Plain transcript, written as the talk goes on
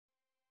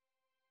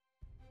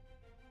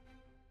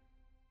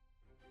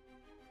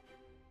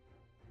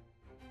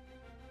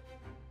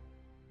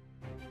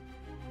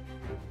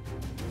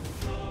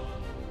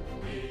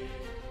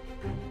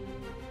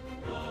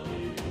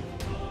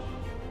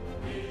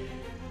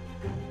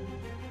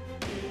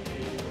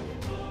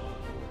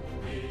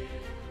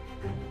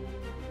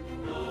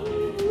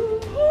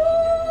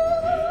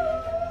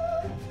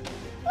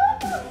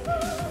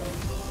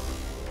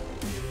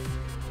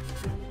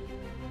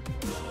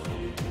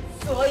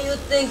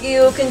think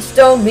you can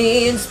stone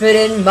me and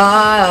spit in my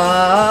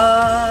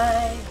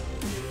eye?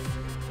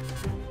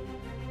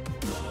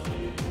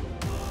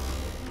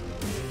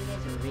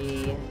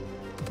 Misery.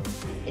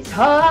 It's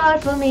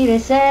hard for me to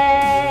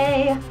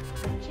say.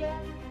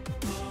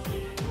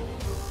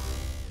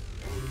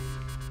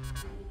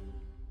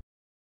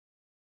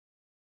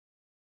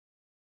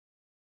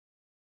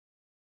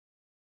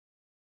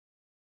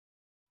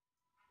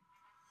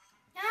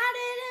 I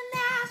didn't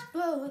ask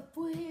for a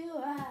free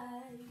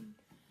ride.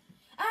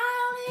 I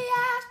only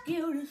asked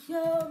you to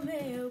show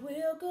me a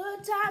real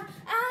good time.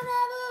 I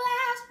never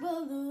asked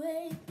for the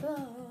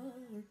rainbow.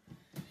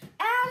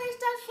 At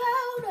least I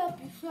showed up,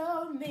 you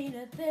showed me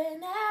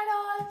nothing at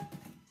all.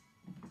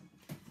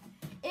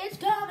 It's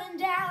coming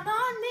down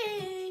on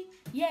me,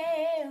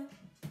 yeah.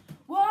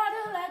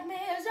 Water like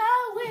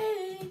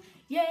misery,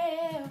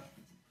 yeah.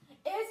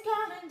 It's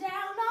coming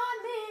down on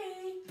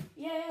me,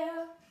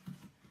 yeah.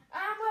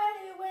 I'm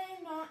ready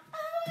when I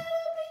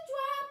will be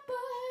dropped,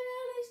 but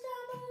at least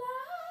I'm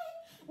alive.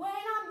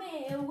 When I'm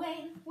here,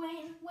 when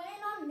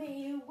I'm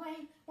here,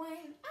 when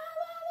I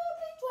will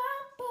be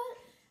dropped, but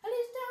at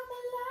least I'm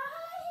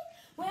alive.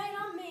 When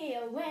I'm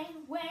here, when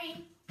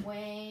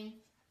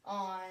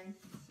on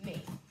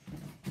me.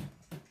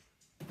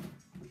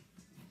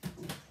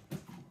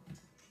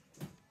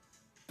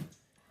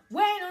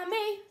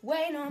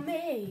 Wait on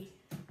me.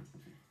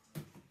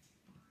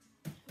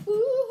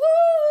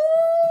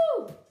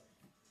 Ooh,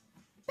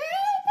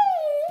 baby.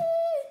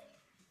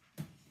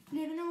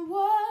 Live in a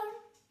world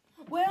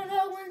where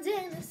no one's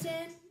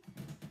innocent,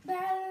 but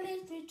at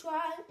least we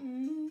try.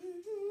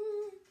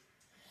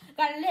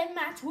 Gotta live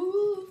my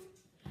truth,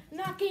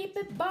 not keep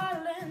it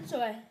bottling,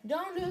 so I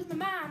don't lose my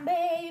mind,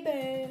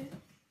 baby.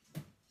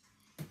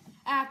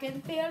 I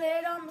can feel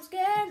it on my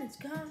skin, it's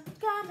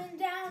coming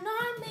down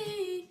on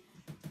me.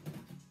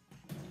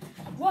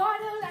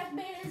 Water like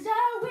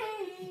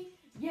misery,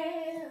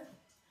 yeah.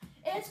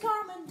 It's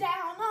coming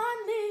down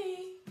on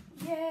me,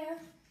 yeah.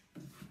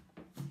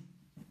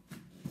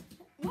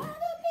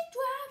 Wanna be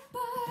dry,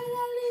 but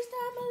at least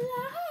I'm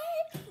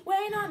alive.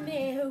 When I'm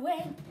here,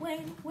 when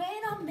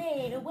I'm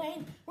here,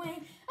 when I'd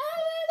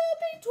rather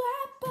be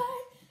dry,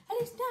 but at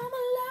least I'm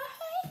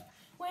alive.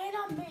 When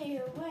I'm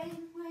here,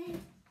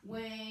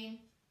 when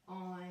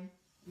on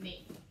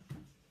me.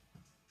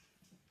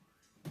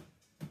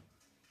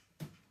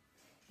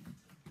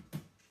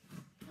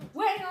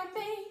 Wait on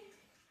me.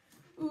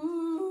 Ooh,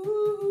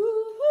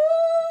 ooh, ooh.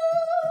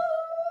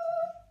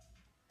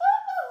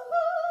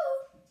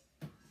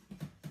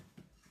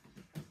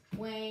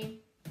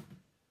 Wait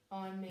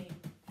on me.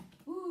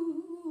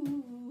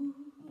 Ooh.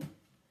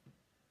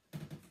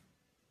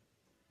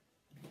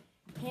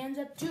 Hands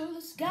up to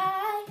the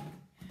sky.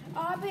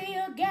 I'll be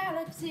your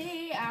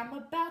galaxy. I'm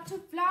about to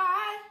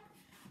fly.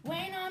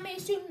 Wait on me,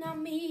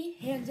 tsunami.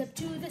 Hands up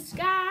to the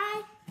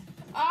sky.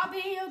 I'll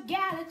be your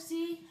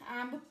galaxy,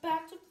 I'm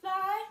about to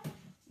fly.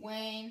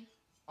 Wait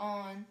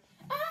on.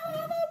 I'll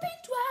never be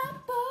dry,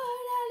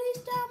 but at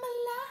least I'm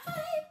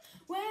alive.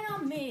 When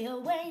I'm here,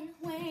 when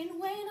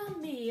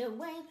I'm here,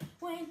 when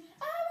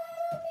I'll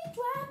never be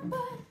dry,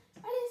 but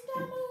at least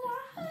I'm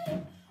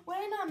alive.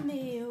 When I'm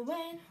here,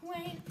 when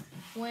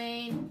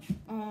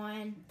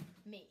on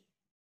me.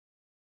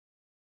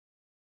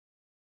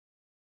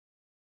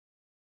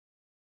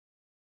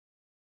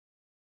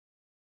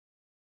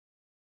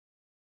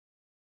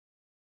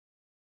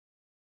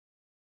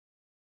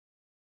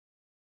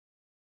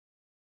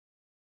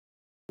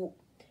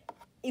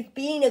 It's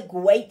been a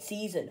great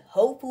season.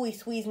 Hopefully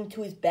season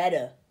 2 is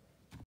better.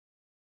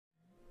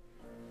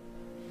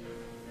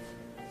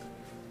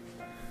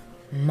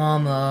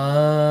 Mama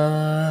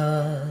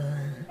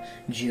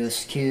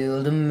just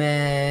killed a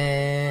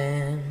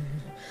man,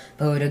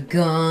 put a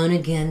gun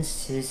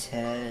against his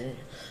head,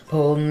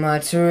 pulled my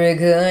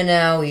trigger,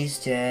 now he's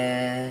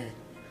dead.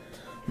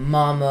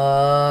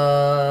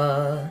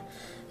 Mama,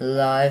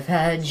 life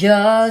had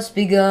just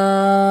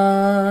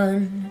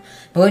begun,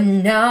 but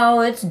now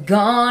it's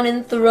gone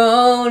and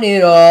thrown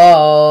it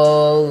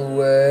all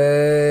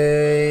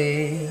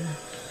away.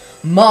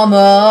 Mama,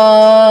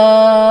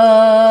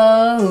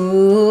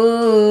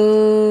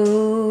 ooh,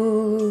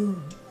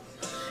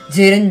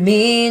 didn't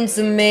mean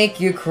to make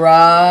you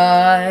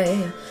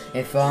cry.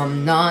 If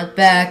I'm not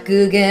back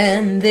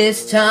again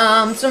this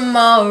time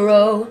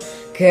tomorrow,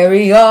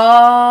 carry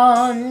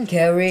on,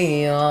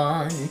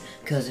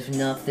 'cause if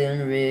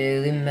nothing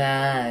really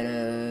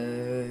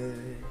matters.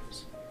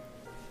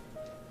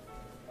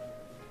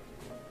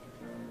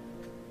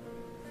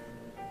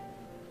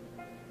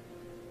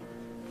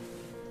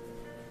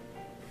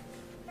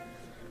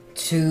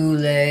 Too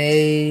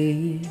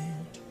late,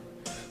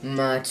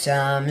 my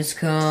time has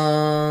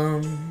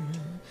come.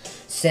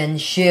 Send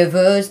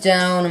shivers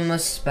down my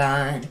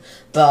spine,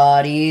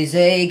 body's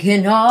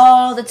aching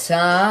all the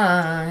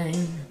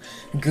time.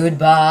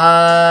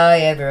 Goodbye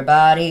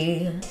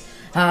everybody,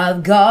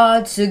 I've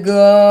got to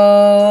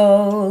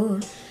go.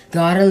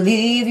 Gotta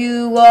leave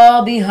you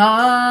all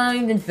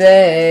behind and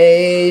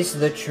face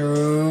the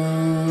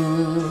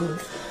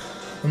truth.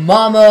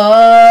 Mama,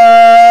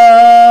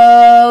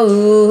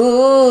 ooh,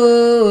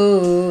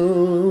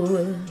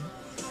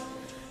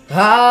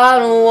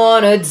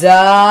 wanna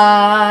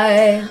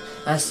die.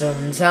 I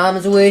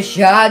sometimes wish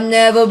I'd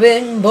never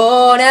been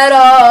born at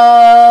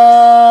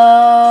all.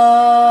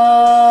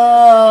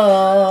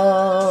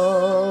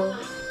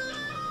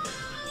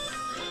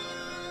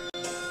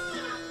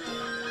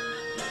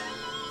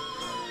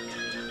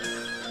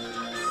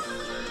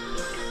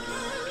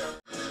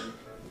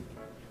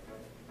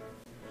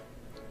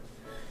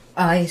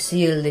 I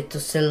see a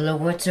little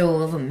silhouette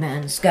of a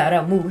man.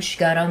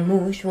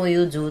 Scaramouche, will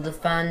you do the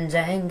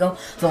fandango?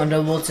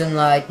 Thunderbolts and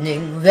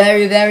lightning,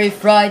 very, very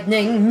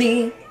frightening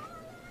me.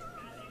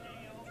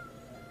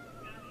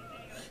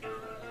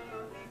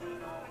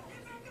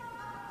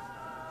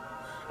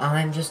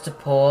 I'm just a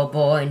poor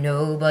boy,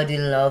 nobody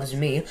loves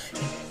me.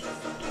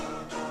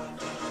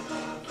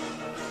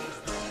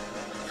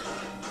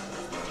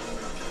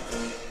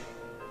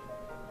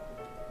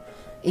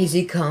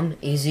 Easy come,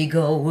 easy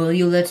go, will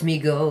you let me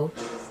go?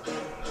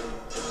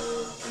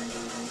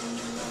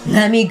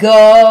 Let me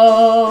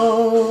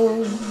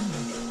go.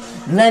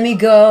 Let me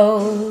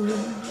go.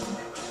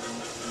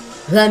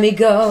 Let me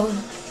go.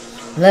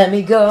 Let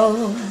me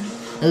go.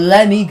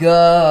 Let me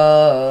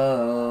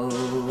go.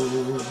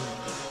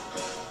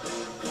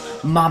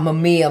 Mamma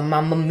mia,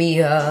 mamma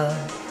mia.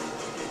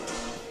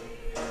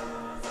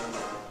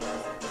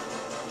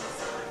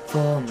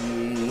 For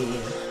me,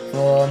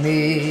 for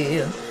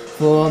me,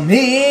 for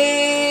me.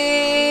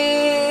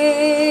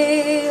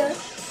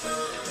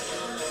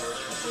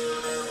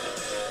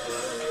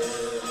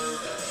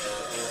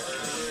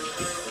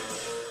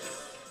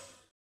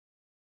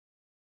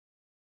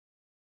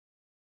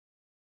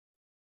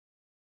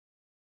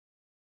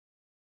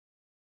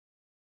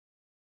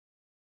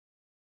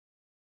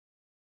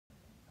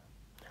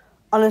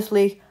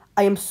 Honestly,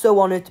 I am so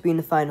honoured to be in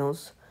the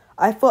finals.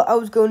 I thought I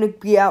was going to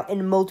be out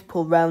in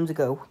multiple rounds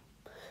ago.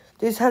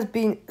 This has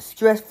been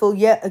stressful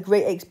yet a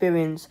great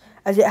experience,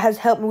 as it has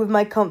helped me with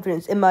my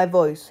confidence in my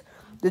voice.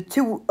 The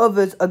two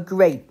others are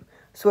great,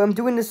 so I'm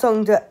doing the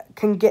song that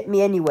can get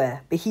me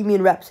anywhere,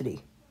 Bohemian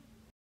Rhapsody.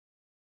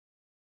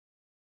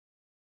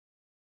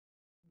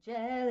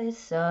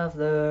 Jealous of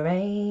the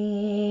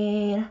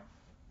rain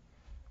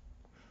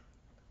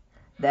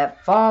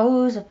that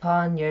falls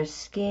upon your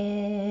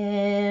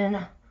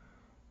skin.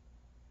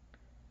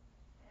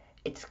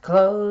 It's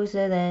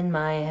closer than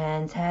my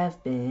hands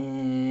have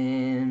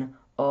been.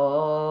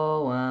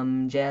 Oh,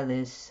 I'm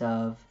jealous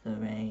of the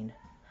rain.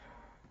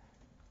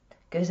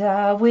 'Cause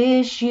I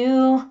wish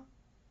you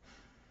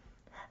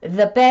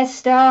the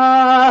best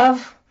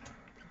of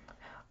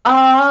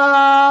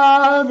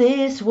all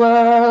this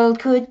world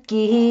could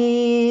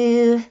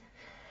give.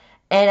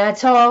 And I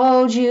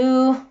told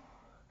you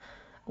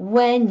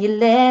when you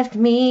left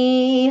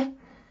me,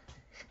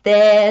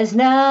 there's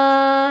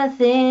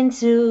nothing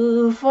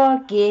to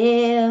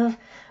forgive.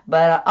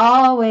 But I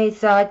always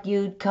thought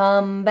you'd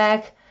come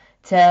back,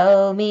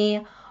 tell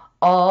me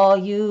all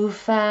you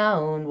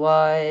found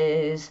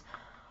was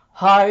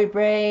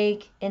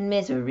heartbreak and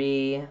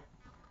misery.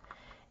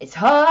 It's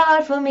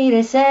hard for me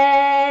to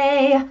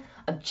say,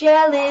 I'm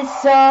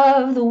jealous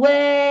of the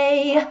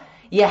way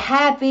you're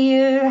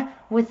happier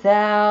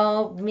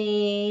without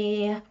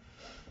me.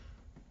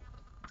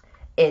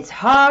 It's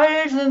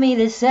hard for me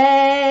to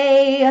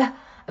say,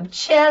 I'm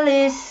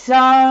jealous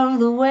of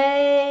the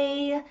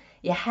way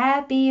you're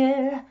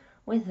happier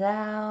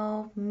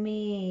without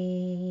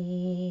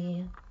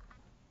me.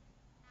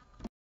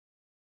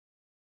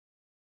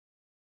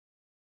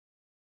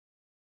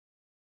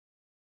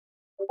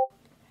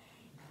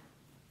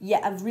 Yeah,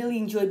 I've really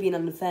enjoyed being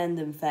on the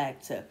Fandom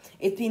Factor.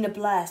 It's been a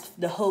blast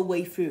the whole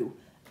way through.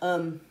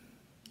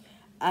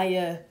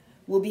 I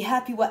will be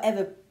happy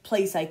whatever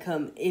place I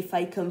come, if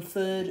I come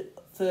third,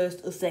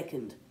 first, or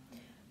second.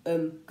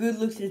 Good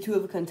luck to the two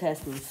other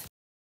contestants.